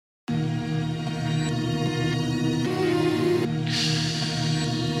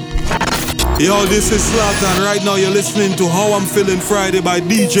Yo, this is Slatan. Right now you're listening to How I'm Feeling Friday by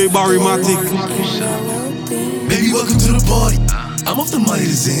DJ Mattic. Baby, welcome to the party. I'm off the money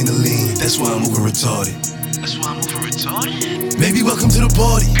to Xandaline. That's why I'm over retarded. Baby, welcome to the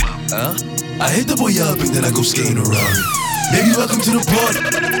party. I hit the boy up and then I go skating around. Baby, welcome to the party.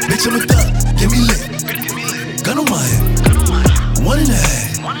 Bitch, I'm a thug. Get me lit. Gun on my head.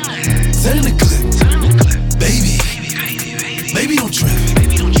 1.5. 10 in the clip. Baby, don't trip.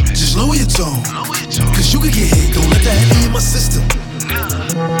 Just lower your tone. Cause you could get hit. Don't let that heavy in my system.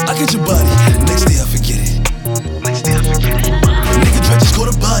 I get your body. Next day I forget it. Nigga tried to score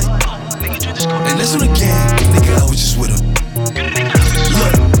the body. And that's on the gang. Nigga, I was just with him.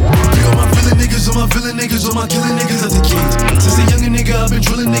 Look, you all my villain niggas, all my villain niggas, all my killing niggas are the kings. Since a younger nigga, I've been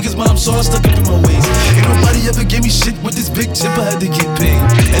drilling niggas, but I'm so stuck up in my ways. Ain't nobody ever gave me shit with this big tip, I had to get paid.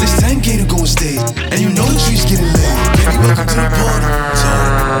 And it's 10K to go and stay. And you know the trees getting laid. Baby, welcome to the party.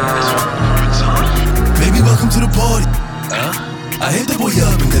 Baby, welcome to the party. I hit the boy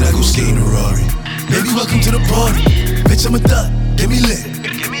up and then I go skating a Rari. Baby, welcome to the party. Bitch, I'm a thug. Get me lit.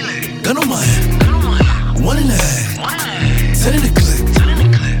 Gun on my head. 1.5. 10 in the clip.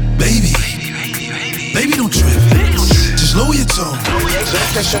 Baby, don't trip. Just lower your tone.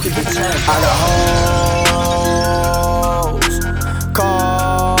 All the hoes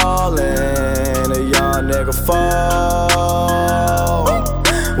calling a young nigga phone.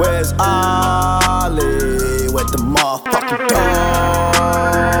 Where's Ollie with the motherfucking dough?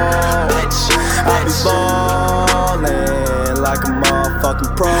 I be ballin' like a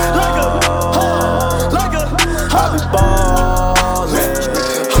motherfucking pro. I be ballin'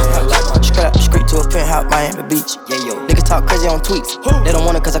 like my strap straight to a penthouse, Miami Beach. Yeah, yo. Niggas talk crazy on tweets. They don't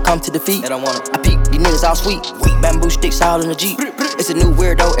want it cause I come to defeat. They don't want it. I peep, these niggas all sweet. Bamboo sticks all in the Jeep. It's a new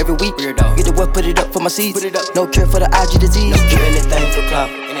weirdo every week. Get the what, put it up for my seeds. No cure for the IG disease. Do anything for clout.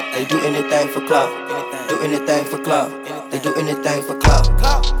 They do anything for clout. Do anything for clout. They do anything for clout.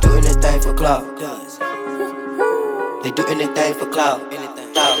 Do anything for clout. They do anything for clout.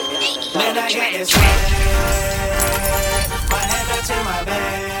 Man, I got this swag. My head up to my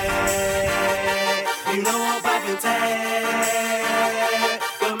bag. You know I'm poppin' tag.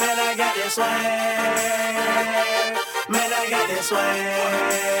 But man, I got this swag. Man, I got this swag.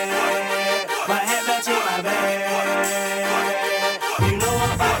 My head up to my bag. You know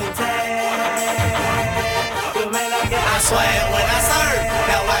I'm poppin' tag. But man, I got this swag. When I serve,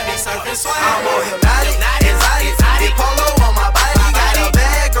 now I be surfing swag. I'm more hypnotic, exotic, polo on my body. Got a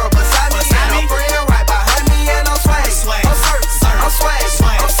bad girl beside me, and a friend right behind me, and I'm swag. I'm swag, I'm swag,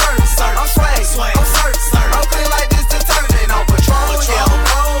 I'm swag, I'm swag, I'm clean like this detergent on Patron. Yellow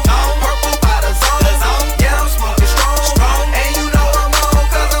gold, purple by the zone. Yeah, I'm smoking strong, and you know I'm on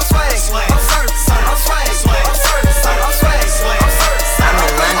 'cause I'm swag. I'm swag, I'm swag, I'm swag. I'm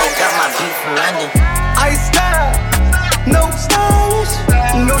in London, got my beat from London. Ice style, no stylish,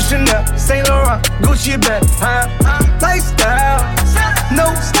 no Chanel, Saint Laurent, Gucci bag, lifestyle,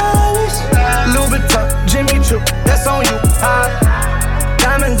 no stylish, Louis Vuitton, Jimmy Choo, that's on you.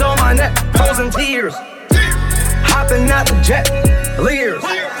 Diamonds on my neck, posing tears, hopping out the jet, leers.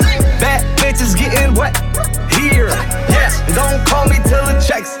 Bad bitches getting wet here. Yes, don't call me till the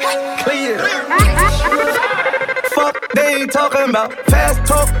checks clear. Fuck they ain't talking about. Fast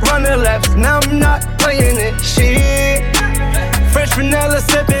talk, running laps. Now I'm not playing it. Shit. Fresh vanilla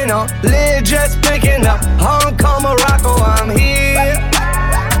sipping on. Lid just picking up. Hong Kong, Morocco, I'm here.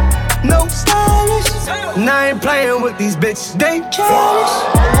 No stylish. And I ain't playing with these bitches. They childish.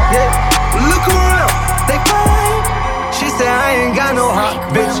 Yeah. Look around. They fine. She said I ain't got no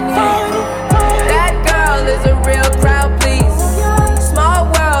hot bitch. That girl is a real crowd, please. Small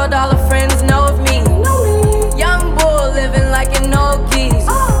world, all her friends know of me. Young bull living like an old geese.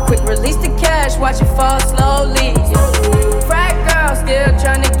 Quick release the cash, watch it fall slowly. Frat girl still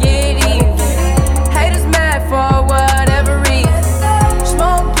trying to get even. Haters mad for whatever reason.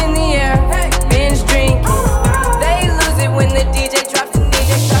 Smoke in the air, binge drinking. They lose it when the DJ drops the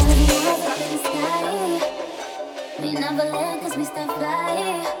DJ. We never let 'cause we stay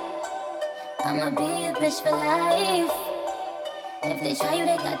fly. I'ma be a bitch for life. If they try you,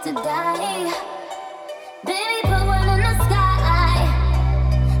 they got to die. Baby, put one in the sky.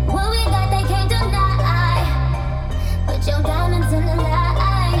 What we got, they can't deny. Put your diamonds in the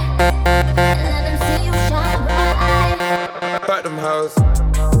light and let them see you shine bright. Fuck them hoes.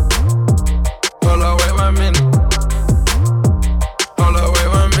 Hold on, wait 1 minute. Hold on, wait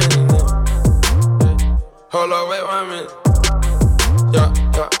 1 minute. Hold on, wait 1 minute. Yeah.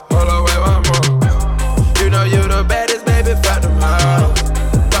 Hold on, wait 1 more. You know you the baddest, baby. Fuck them hoes.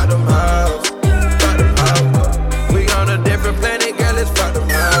 Fuck them hoes. Fuck them hoes. We on a different planet, girl. It's fuck them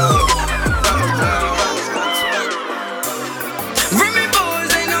hoes. Fuck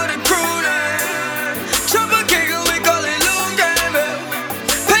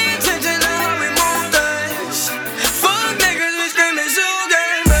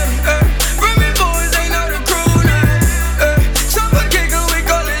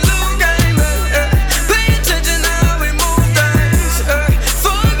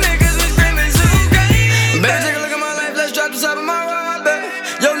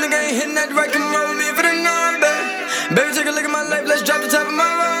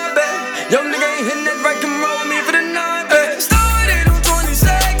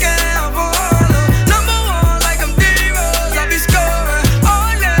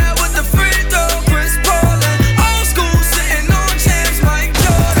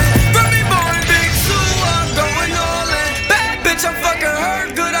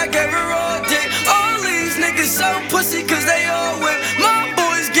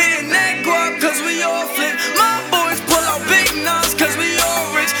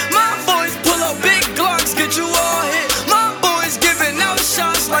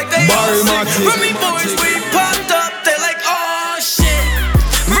Barry Mattic. Remy boys, we popped up, they like, oh shit.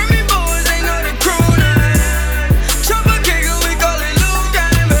 Remy boys ain't know the crew name. Chopper kicker, we call it Luke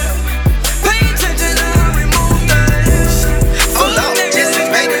Game. Pay attention to how we move things. Hold on, just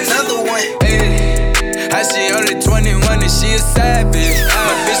make another one. How she only 21 and she a savage.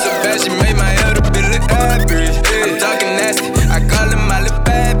 My bitch so bad she made my elder bitch look average. I'm talking nasty, I call her my little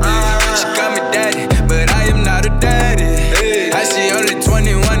bad bitch. She call me daddy, but I am not a daddy. How she only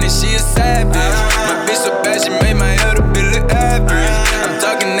 21 and she a savage. My bitch so bad she made my elder bitch look average. I'm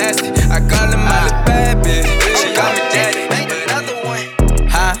talking nasty, I call her my little bad bitch. She call me daddy. Make another one.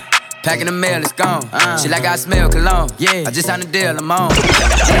 Huh? Packing the mail, it's gone. She like I smell cologne. Yeah, I just signed a deal, I'm on.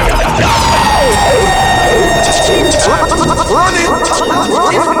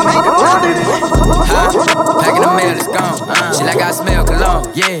 Huh? Packing the mail, it's gone. She like I smell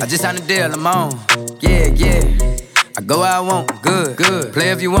cologne. Yeah, I just signed a deal, I'm on. Yeah, yeah. I go where I want, good. Play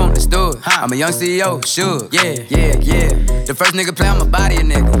if you want, let's do it. I'm a young CEO, sure. Yeah. The first nigga play on my body, a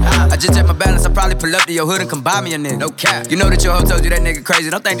nigga. I just check my balance, I probably pull up to your hood and come buy me a nigga. No cap. You know that your hoe told you that nigga crazy.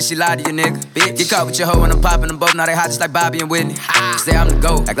 Don't think that she lied to you, nigga. Bitch, get caught with your hoe when I'm popping them both. Now they hot just like Bobby and Whitney. Say I'm the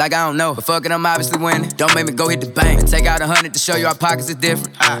GOAT, act like I don't know. But fuck it, I'm obviously winning. Don't make me go hit the bank and take out 100 to show you our pockets is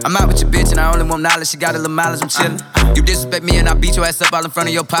different. I'm out with your bitch and I only want knowledge. She got a little mileage, I'm chillin'. You disrespect me and I beat your ass up all in front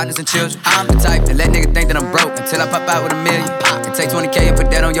of your partners and children. I'm the type that let nigga think that I'm broke until I pop out with $1 million. Can take 20K and put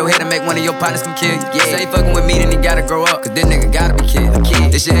that on your head and make one of your partners come kill you. Yeah, say he fucking with me, then he gotta grow up, cause this nigga gotta be kid.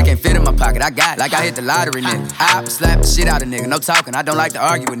 This shit can't fit in my pocket, I got it, like I hit the lottery, nigga. I slap the shit out of nigga, no talking, I don't like to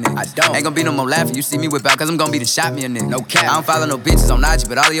argue with niggas. I don't. Ain't gonna be no more laughing, you see me whip out, cause I'm gonna be the shot me a nigga. No cap, I don't follow no bitches on IG,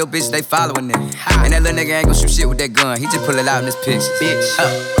 but all of your bitches, they following nigga. And that little nigga ain't gon' shoot shit with that gun, he just pull it out in this picture. Bitch,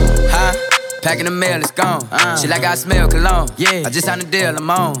 huh? Packing the mail, it's gone. She like I smell cologne. Yeah, I just signed a deal, I'm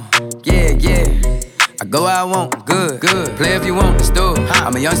on. Yeah. I go where I want, good. Play if you want, let's do it.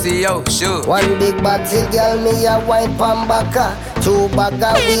 I'm a young CEO, sure. One big bottle, girl, me a wine pan baka. 2 bag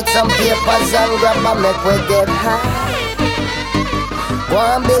of weed, some papers and grab a make we get high. Go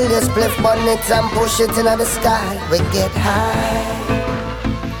and build this spliff bonnet and push it into the sky. We get high.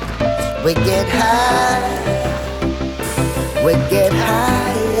 We get high. We get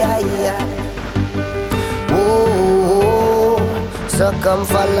high, yeah. Ooh, so come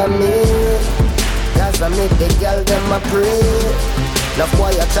follow me. Cause I make the girl them a pray. No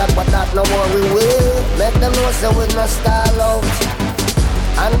boy a chat but that no worry with. Make them know so we no stall out.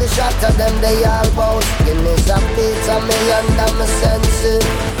 And the shot of them they all bout. Guineas a beat and me under my senses.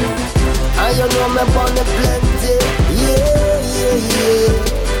 And you know me bunny plenty. Yeah.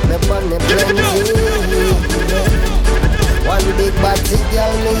 Me bunny plenty. One big body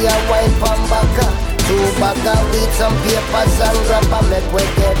girl me a wine pan baka. 2 bag of weed, some papers and grab a make we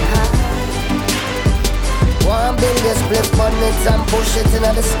get high. One build this spliff bonnets and push it into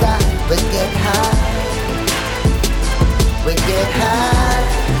the sky. We get high. We get high.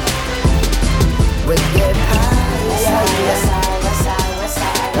 We get high.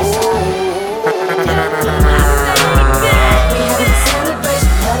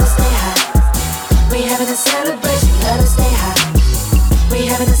 We having a celebration, let us stay high. We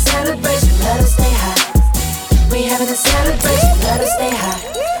having a celebration, let us stay high. We having a celebration, let us stay high.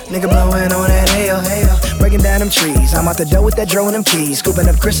 Nigga blowin' on that hell. Breaking down them trees. I'm out the door with that dro and them keys. Scooping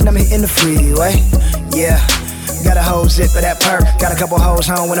up Chris and I'm hitting the freeway. Yeah. Got a whole zip of that perk. Got a couple hoes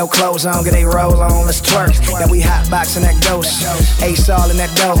home with no clothes on. Get they roll on, let's twerk. Now we hot boxing that ghost. Ace all in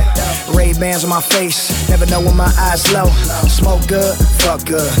that dough. Ray-Bans on my face. Never know when my eyes low. Smoke good, fuck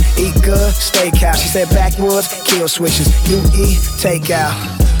good. Eat good, steakhouse. She said backwoods, kill switches. You eat, take out.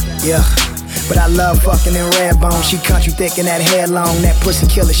 Yeah. But I love fucking in red bone. She country thick and that hair long. That pussy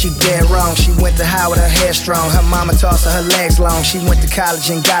killer, she dead wrong. She went to high with her hair strong. Her mama tossed her legs long. She went to college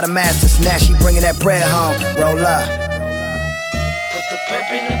and got a master's. Now she bringing that bread home. Roll up. Put the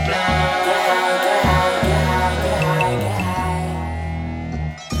pep in the blind.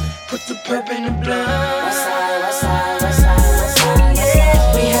 Put the pep in the blind.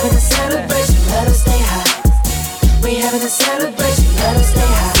 We having a celebration, let us stay high. We having a celebration, let us stay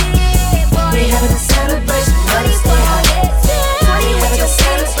high. We having a celebration, let us stay high. We having a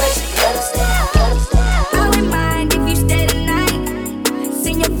celebration, let us stay high. I wouldn't mind if you stay tonight.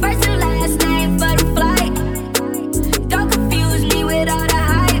 Sing your first and last name for the flight. Don't confuse me with all the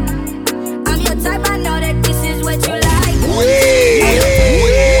hype. I'm your type, I know that this is what you like.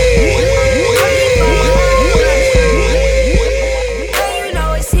 And you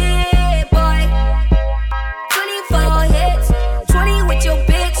know it's hit, boy. 24 hits, 20 with your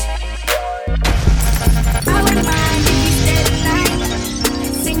bitch. I wouldn't mind if you stay tonight.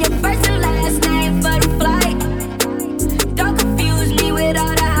 Sing your first and last name for the flight. Don't confuse me with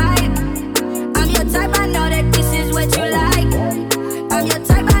all the hype.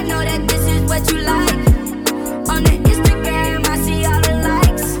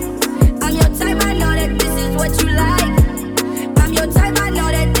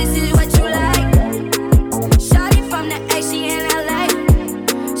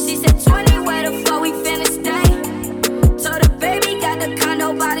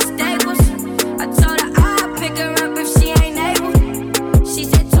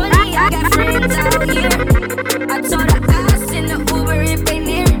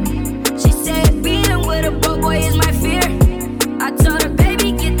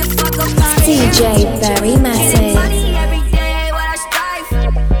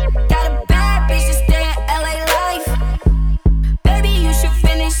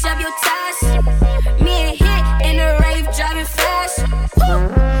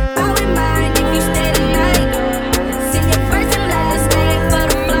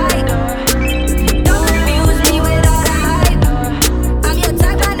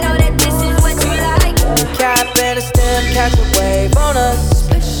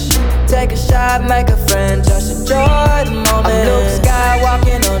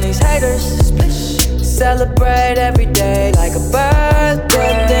 celebrate every day like a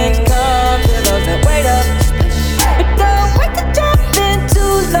birthday. Things come to those that wait up. But don't wait to jump in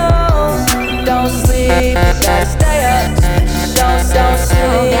too long. Don't sleep, you gotta stay up. Don't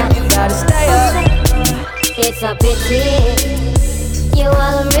sleep, you gotta stay up. It's a pity you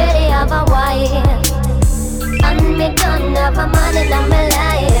already have a wife, and me don't have a man in my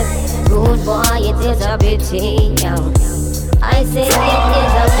life. Rude boy, it is a pity. I say it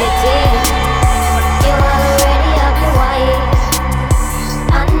is a pity. You already have your wife,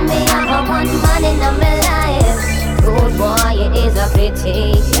 and me have a one man in my life. Rude boy, it is a pity.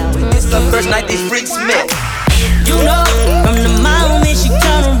 It's the first night these freaks met. You know, from the moment she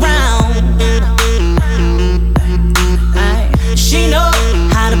turn around, she know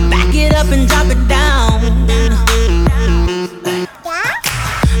how to back it up and drop it down.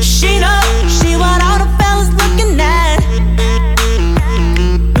 She know she want all the fellas looking at.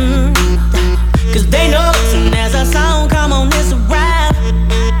 Cause they know soon as a song come on, it's a rap.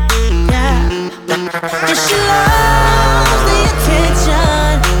 Yeah. And she loves the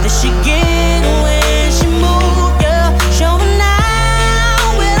attention that she get when she move, yeah. Showing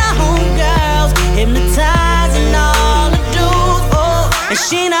out with her homegirls, hypnotizing all the dudes, oh. And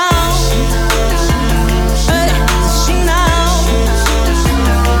she knows.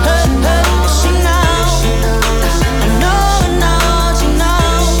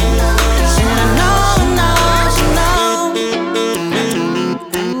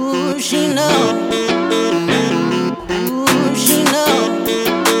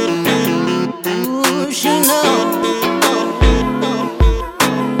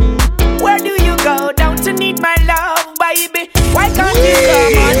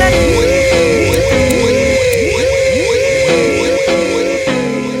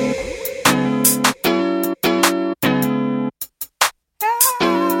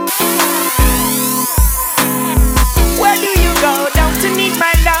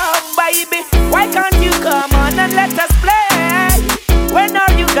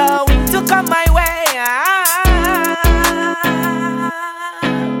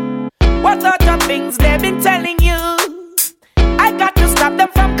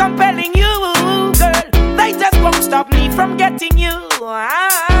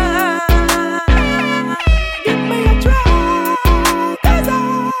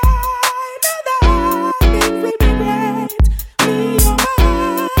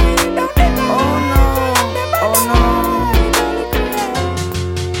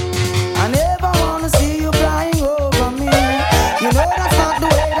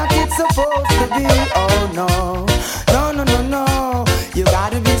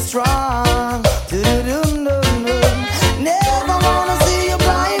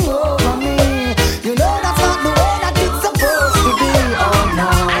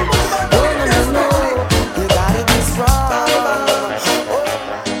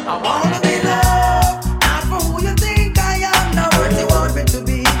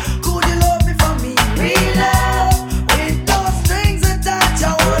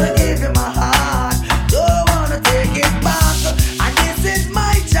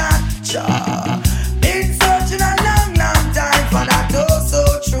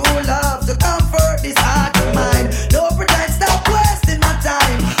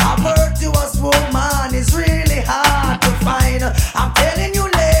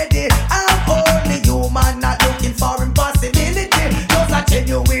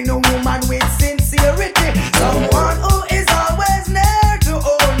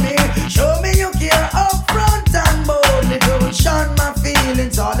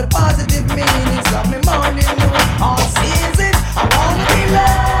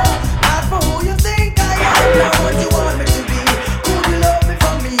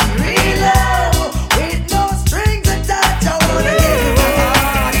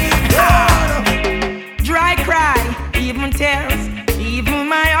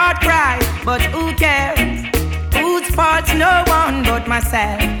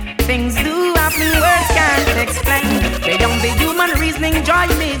 Things do happen, words can't explain. Beyond the human reasoning, joy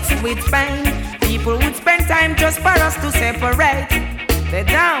mixed with pain. People would spend time just for us to separate. They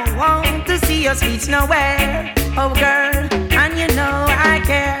don't want to see us reach nowhere. Oh girl, and you know I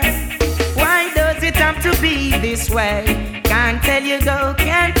care. Why does it have to be this way? Can't tell you go,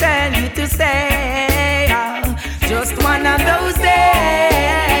 can't tell you to stay. Oh, just one of those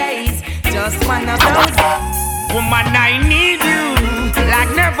days. Just one of those days. Woman, I need you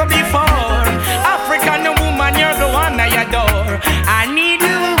like never before. African woman, you're the one I adore. I need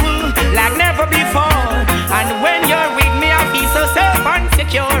you like never before. And when you're with me, I feel so safe and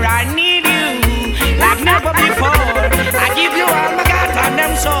secure. I need you like never before. I give you all my God and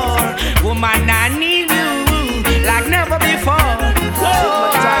I'm sure. Woman, I need you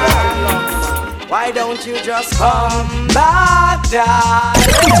Why don't you just come back, darling?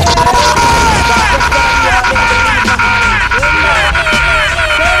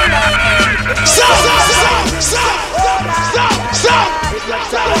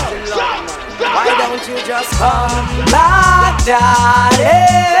 Why don't you just come back,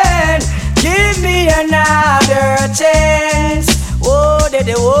 darling? Give me another chance. Oh,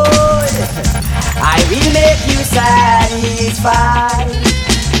 I will make you satisfied.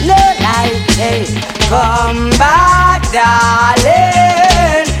 No lie, hey, come back,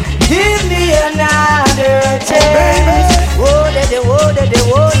 darling. Give me another chance. Oh,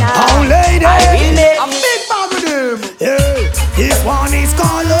 now. Oh, lady, I will make I'm big bad with him. Yeah, this one is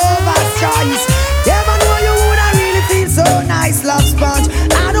called Lover's Choice. Never know you would I really feel so nice, love sponge.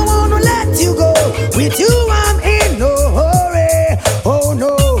 I don't wanna let you go. With you, I'm in no hurry. Oh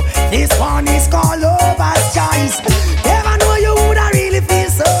no, this one is called Lover's Choice. Never know you would I really feel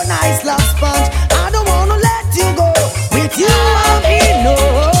so nice, love sponge. I don't wanna let you go. With you, I'm in no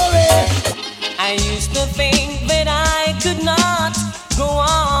hurry. I used to think that I could not go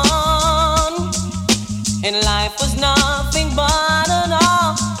on, and life was nothing but an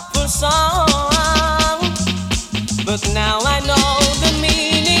awful song. But now I know the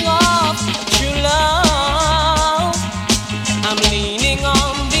meaning of true love. I'm leaning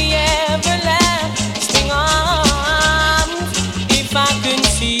on the everlasting arms. If I can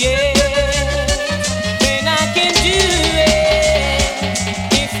see it, then I can do it.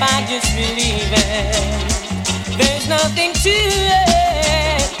 If I just believe it, there's nothing to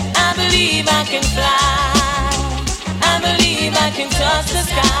it. I believe I can fly. I believe I can touch the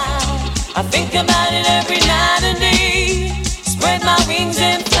sky. I think about it every night and day. Spread my wings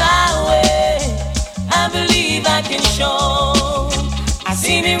and fly away. I believe I can show. I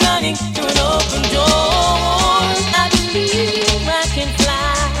see me running through an open door. I believe I can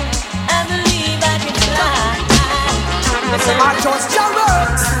fly. I believe I can fly. Listen, I trust your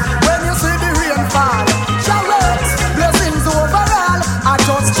words when you see the rain fall. Your words, blessings overall. I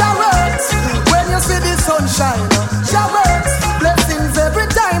trust your words when you see the sunshine. Your words, blessings every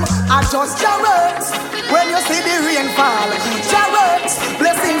time. I trust your words when you see the rain fall. Your words,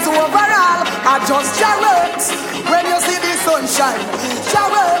 blessings overall. I trust your words when you see the sunshine. Your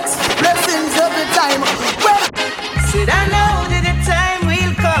words, blessings every time. Said I know that the time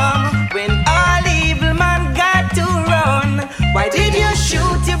will come when all evil man got to run. Why did you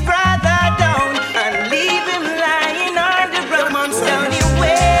shoot your brother down and leave him lying on the ground? Man, down your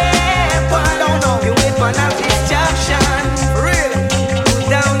weapon, your weapon of destruction. Real,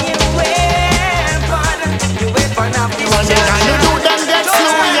 down your weapon of destruction. You do them get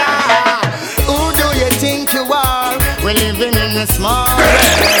slow, yeah. Who do you think you are? We're living in a small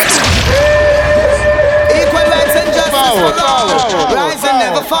world. Equal rights and justice for all. Rise and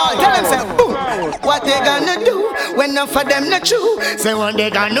never fall. Tell them, say, boom. What they gonna do when none for them not true? Say what they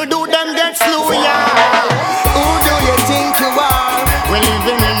gonna do, them get slow, yeah. Who do you think you are? We're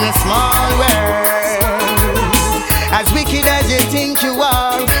living in a small world. As wicked as you think you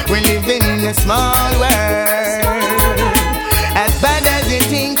are, we're living in a small world. As bad as you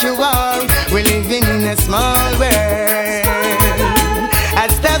think you are, we're living in a small world.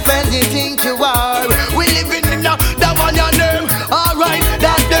 As tough as you think you are, we're living in the one your name. Alright,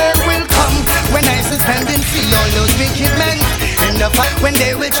 that day will come when I suspend and see all those wicked men in the fight, when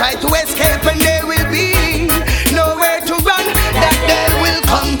they will try to escape and there will be nowhere to run. That day will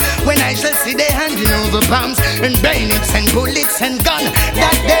come when I shall see they handing over bombs and bayonets and bullets and gun.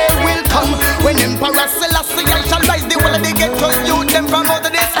 That day will come when Emperor Selassie I shall rise the whole of the ghetto youth them from out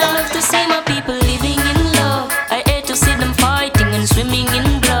of this. I love to see my people living in love. I hate to see them fighting and swimming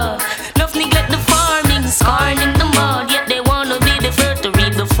in blood. Enough neglect the farming, scarred in the mud. Yet they wanna be the first to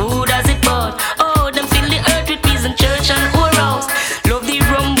reap the food as it bud. Oh, them fill the earth with peace and church and whorehouse. Love the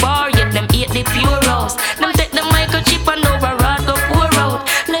rum bar, yet them hate the pure house. Them take the microchip and override go pour out.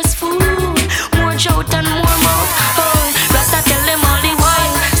 Less food, more shout and more mouth. Oh, Rasta tell them all the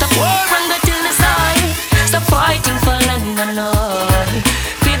while. Stop war and go till the side.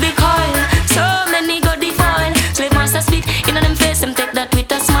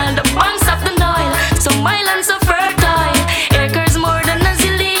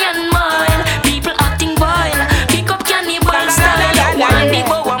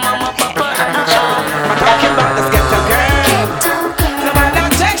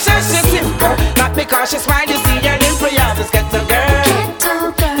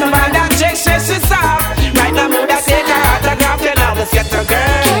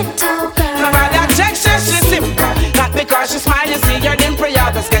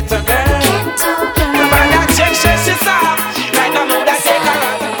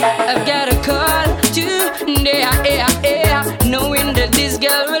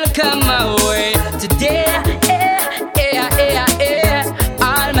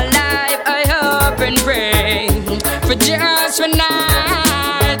 one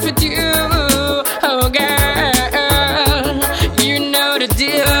night with you, oh girl. You know the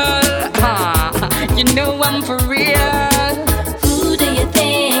deal, you know I'm for real. Who do you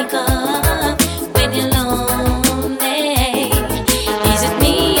think of when you're lonely? Is it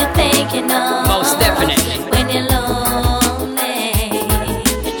me you're thinking of? Most definitely. When you're lonely,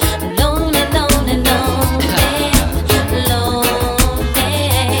 lonely, lonely, lonely, lonely,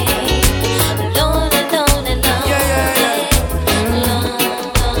 lonely, lonely, lonely.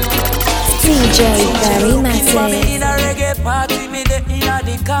 DJ Very Mattic. In a reggae party, me dey inna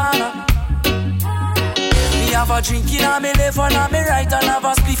the corner. Me have a drink inna me left and on me right, and have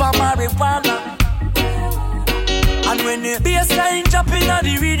a spliff of marijuana. And when the bassline drop inna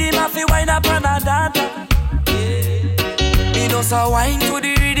the rhythm, I feel wind up and a dance. Me just a wine to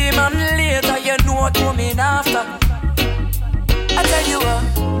the rhythm, and later you know what coming after. I tell you what,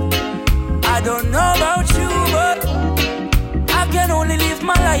 I don't know about you, but I can only live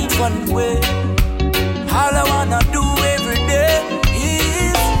my life one way. All I wanna do every day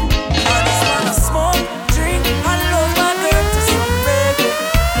is I just wanna smoke, drink, and love my girl to some reggae.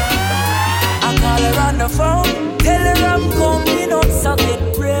 I call her on the phone, tell her I'm coming up, so get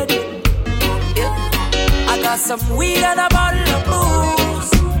ready. Yeah. I got some weed and a bottle of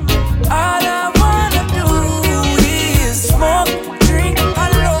booze. All I wanna do is smoke, drink,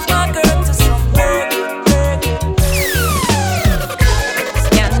 and love my girl to some reggae.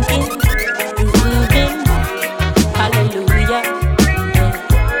 Hallelujah,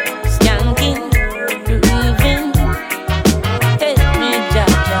 skanking, grooving, hey me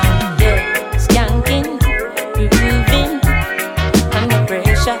Jaja, yeah, skanking, grooving, under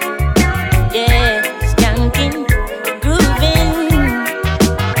pressure, yeah, skanking, grooving,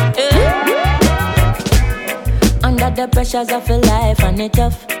 under the pressures of your life and it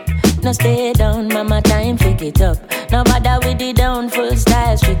tough. No stay down, mama, time pick it up. No bother with the down, full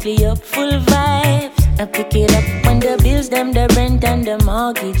style, strictly up, full vibes. I pick it up when the bills, them, the rent and the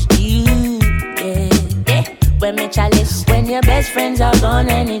mortgage due. Yeah, yeah. When me chalice, when your best friends are gone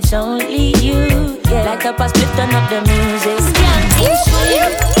and it's only you. Yeah, like up a split, turn up the music. Skanking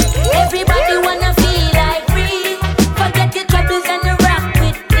sweet, everybody wanna feel like free. Forget your troubles and the rock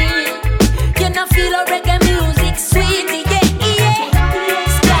with me. You know feel a reggae music sweet, yeah, yeah.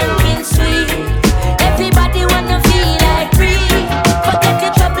 Skanking sweet, everybody wanna feel like free. Forget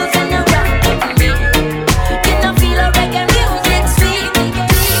your troubles and the rock with me. You know feel a reggae music sweet,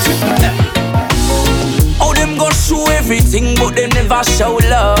 yeah. Oh, them gon' show everything, but they never show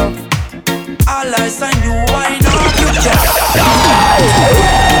love. All eyes on you, why not? You can't.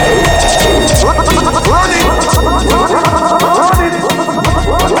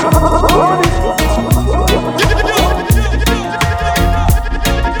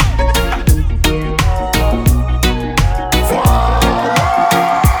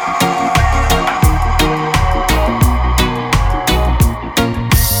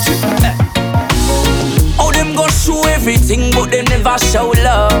 Oh, them gon' show everything, but they never show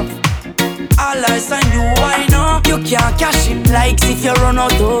love. All eyes on you, why not? You can't cash in likes if you run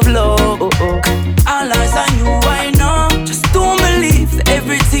out of love. All eyes on you, why not? Just don't believe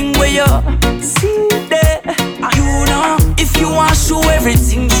everything where you see there. You know, if you want to show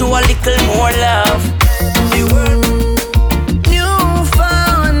everything, show a little more love.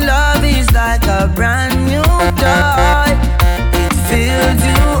 Newfound love is like a brand new toy. It fills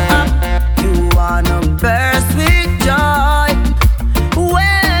you up, you wanna burst with joy.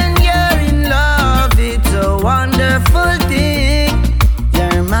 When you're in love, it's a wonderful thing.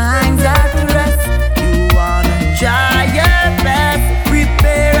 Your mind's at rest, you wanna try your best.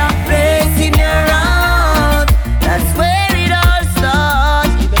 Prepare a place in your heart, that's where it all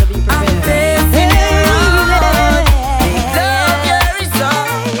starts. You better be prepared. A place in your heart, make love your result.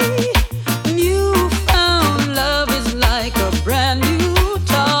 Newfound love is like a brand new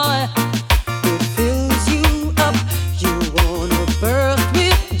toy. It fills you up, you wanna burst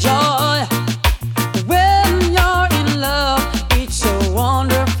with joy. When you're in love, it's a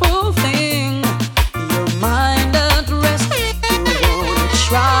wonderful thing. Your mind at rest, you wanna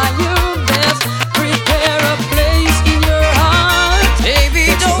try your best. Prepare a place in your heart, baby,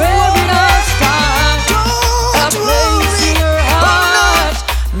 it's where it all starts. A place in your heart,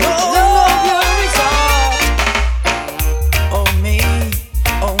 make love your result. Oh me,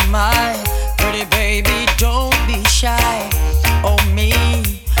 oh my, pretty baby, don't be shy. Oh me,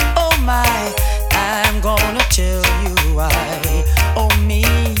 oh my, I'm gonna tell you why. Oh me,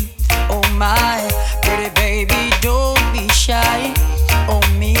 oh my, pretty baby, don't be shy. Oh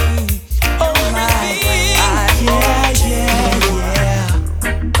me, oh my, yeah, yeah, yeah.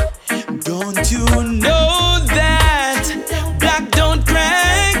 Don't you know that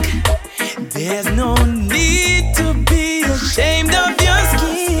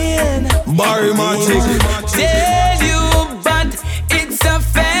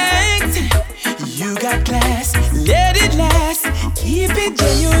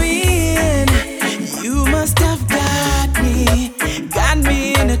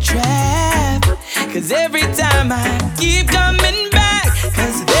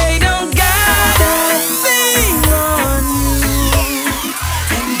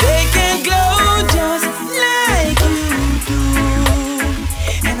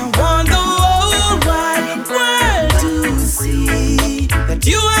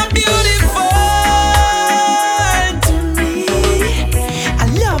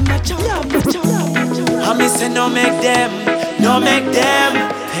them, no make them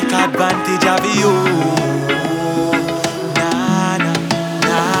take advantage of you. Nah, nah,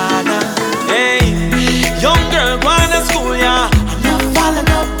 nah, nah. Hey, young girl going to school, yeah, I'm not following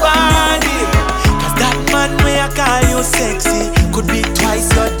nobody. Cause that man where I call you sexy could be twice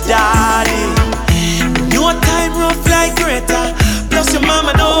your daddy. No time rough like Greta, plus your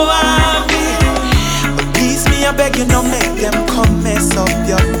mama know I'm me. But please me, I beg you, no make them come mess up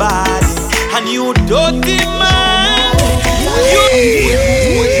your body. And you dirty man,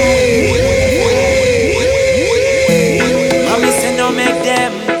 mommy say no make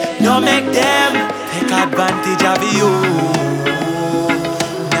them take advantage of you.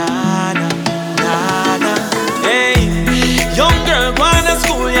 Nah, nah, nah, nah. Hey, young girl going to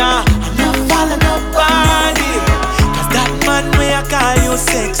school, yeah, I'm not following nobody. Cause that man where I call you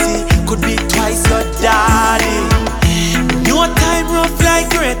sexy could be twice your daddy. No time rough like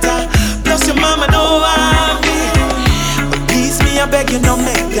Greta, plus your mama know I'm me. But please me, I beg you, no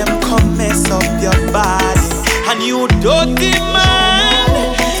make them come mess up your body. And you dirty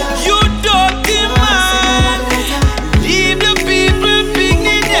man, you dirty man, leave the people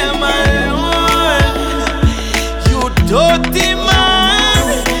picking them alone. You dirty man,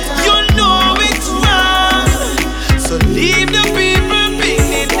 you know it's wrong, so leave the people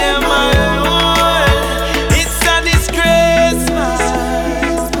picking them alone. It's a disgrace, man.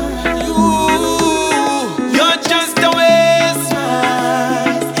 You're just a waste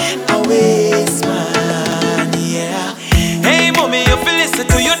man, yeah. Hey, mommy, you feel listen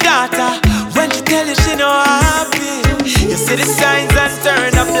to your daughter when she tell you she no happy. You see the signs and turn